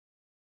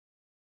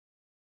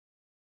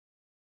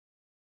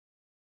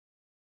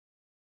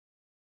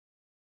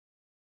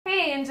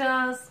Hey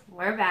Angels,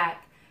 we're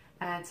back.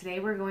 Today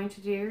we're going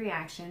to do a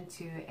reaction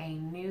to a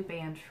new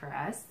band for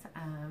us.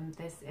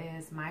 This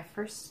is My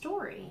First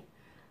Story.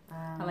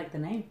 I like the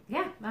name.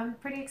 Yeah, I'm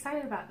pretty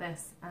excited about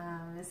this.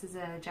 This is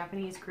a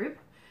Japanese group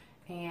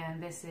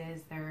and this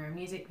is their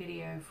music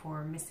video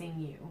for Missing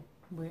You.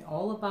 We're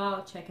all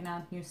about checking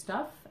out new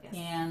stuff, yes.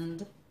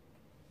 And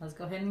let's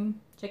go ahead and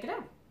check it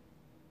out.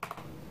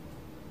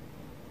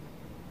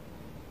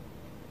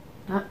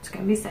 Oh, it's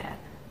gonna be sad.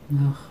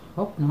 No,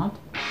 hope not.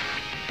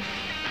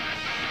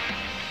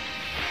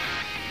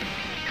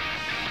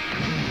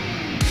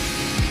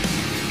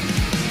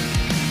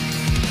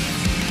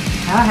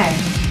 Oh, hey.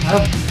 Oh.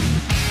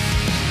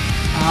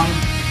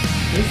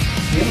 It's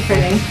really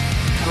pretty.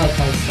 I like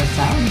how it starts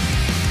out.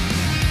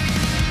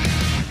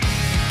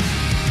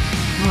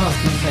 Oh, I was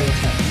going to say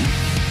what's happening.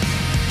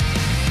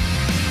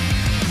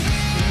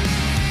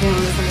 Yeah, it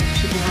looks like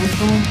she's in high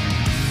school.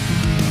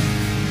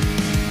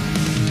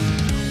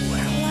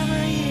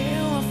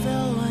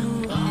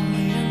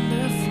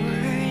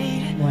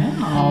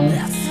 Wow.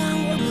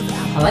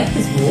 I like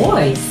his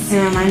voice. It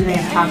reminds me of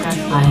Taka.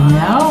 I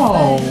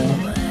know.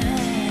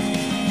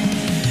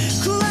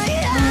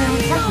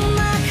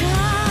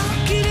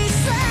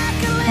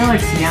 He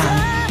looks young.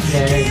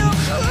 Very.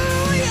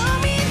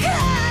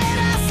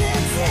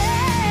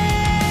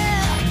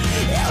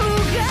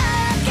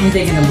 I'm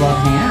digging the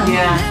blonde hair.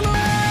 Yeah.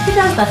 He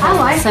does that. I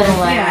like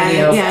similar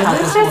it. Yeah,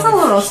 it's a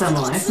little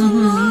similar.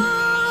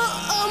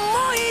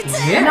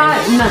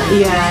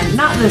 Yeah.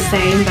 Not the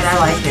same, but I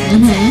like it.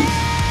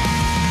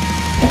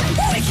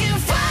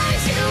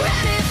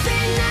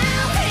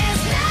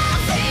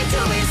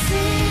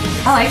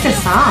 I like this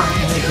song.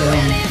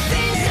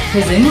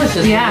 His English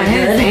is really good.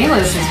 His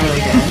English is really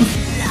good.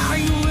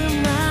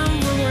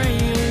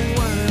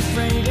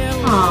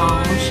 Oh,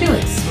 she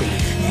looks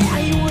sweet.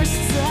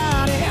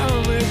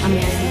 I mean,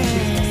 I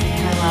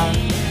think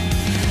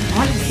I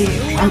want to see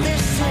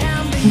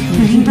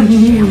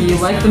it. You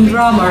like them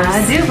drummers. I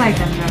do like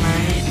them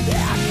drummers.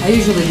 I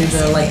usually do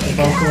the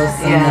vocalists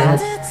and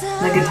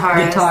the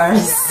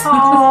guitars.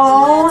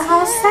 Oh,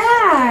 how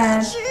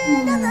sad.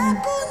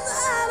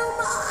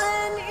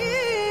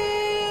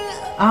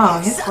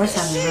 Oh, his voice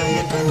sounds really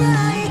good.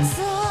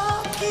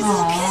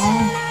 Aww.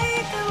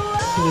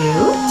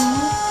 Cute.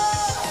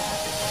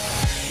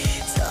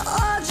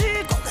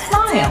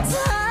 Smile.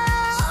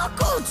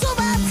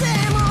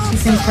 She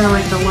seems kind of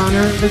like the loner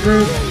of the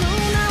group.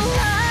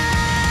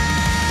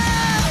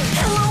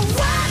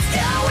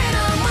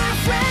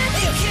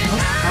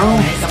 Oh,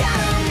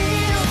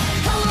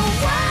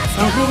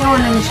 don't be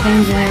going and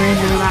changing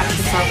everything about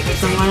yourself for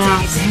someone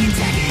else.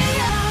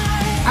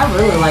 I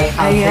really like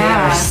how they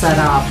are set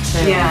up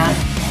too. Yeah.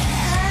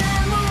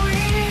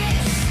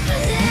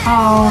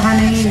 Oh,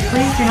 honey,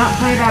 please do not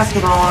play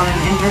basketball on an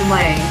injured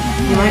leg.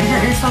 You might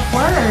hurt yourself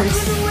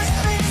worse.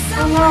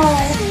 Oh no.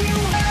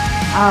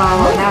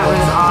 Oh, that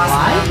was awesome.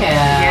 I like it.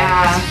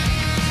 Yeah.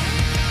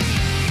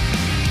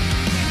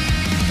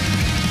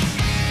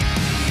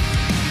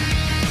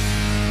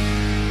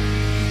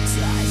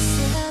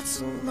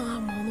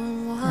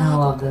 I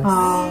love this. Oh.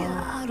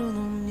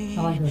 I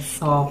like this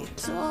soft.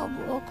 This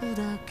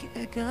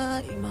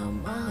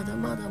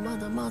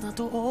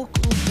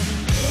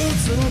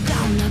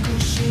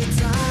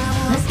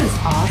is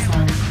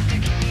awesome.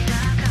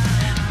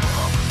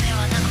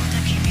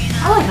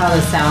 I like how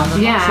this sounds. I'm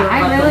not sure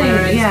about the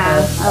lyrics,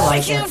 but I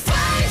like it.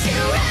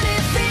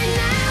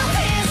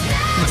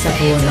 Except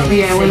for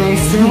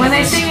when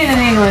they sing it in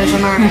English,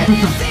 I'm alright.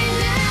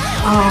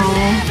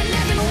 Oh.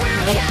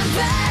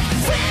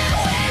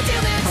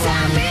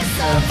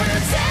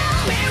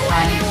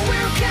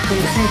 Did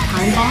it say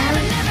time bar?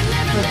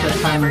 The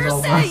time is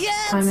over.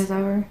 Time is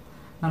over?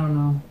 I don't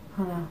know.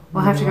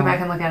 We'll have to go back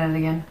and look at it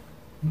again.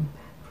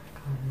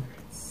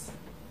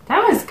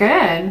 That was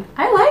good.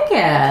 I like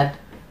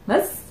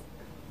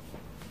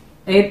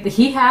it.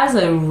 He has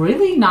a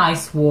really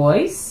nice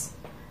voice.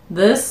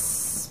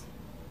 This,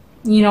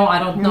 I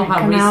don't know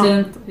how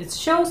recent. It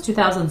shows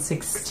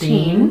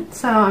 2016.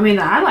 So, I mean,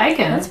 I like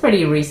it. That's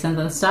pretty recent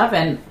and stuff,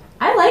 and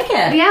I like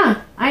it.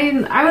 Yeah,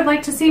 I would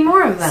like to see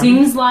more of them.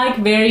 Seems like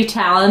very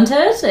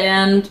talented,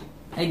 and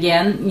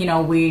again,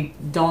 we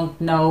don't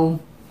know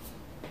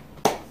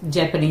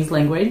Japanese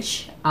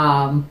language.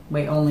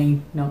 We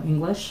only know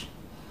English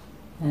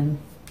and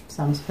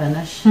some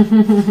Spanish. A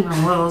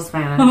little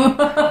Spanish.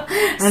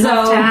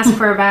 Enough to ask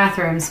for a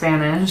bathroom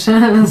Spanish.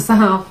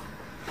 So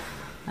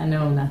I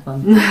know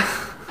nothing.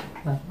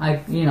 But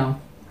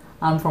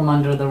I'm from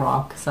under the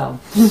rock, so.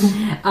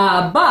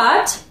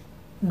 But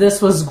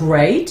this was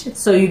great.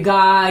 So you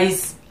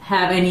guys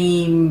have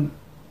any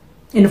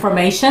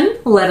information,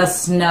 let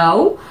us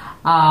know.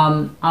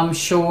 I'm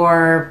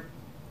sure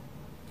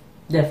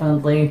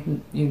definitely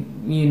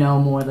you know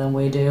more than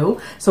we do.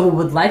 So we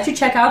would like to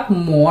check out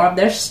more of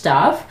their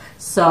stuff.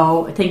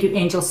 So thank you,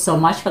 Angel, so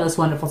much for this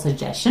wonderful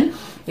suggestion.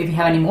 If you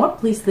have any more,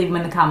 please leave them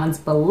in the comments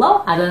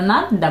below. Other than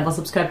that, double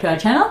subscribe to our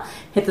channel,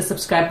 hit the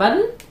subscribe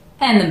button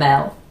and the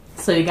bell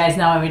so you guys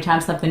know every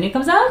time something new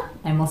comes out,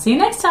 and we'll see you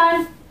next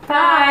time.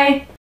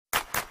 Bye!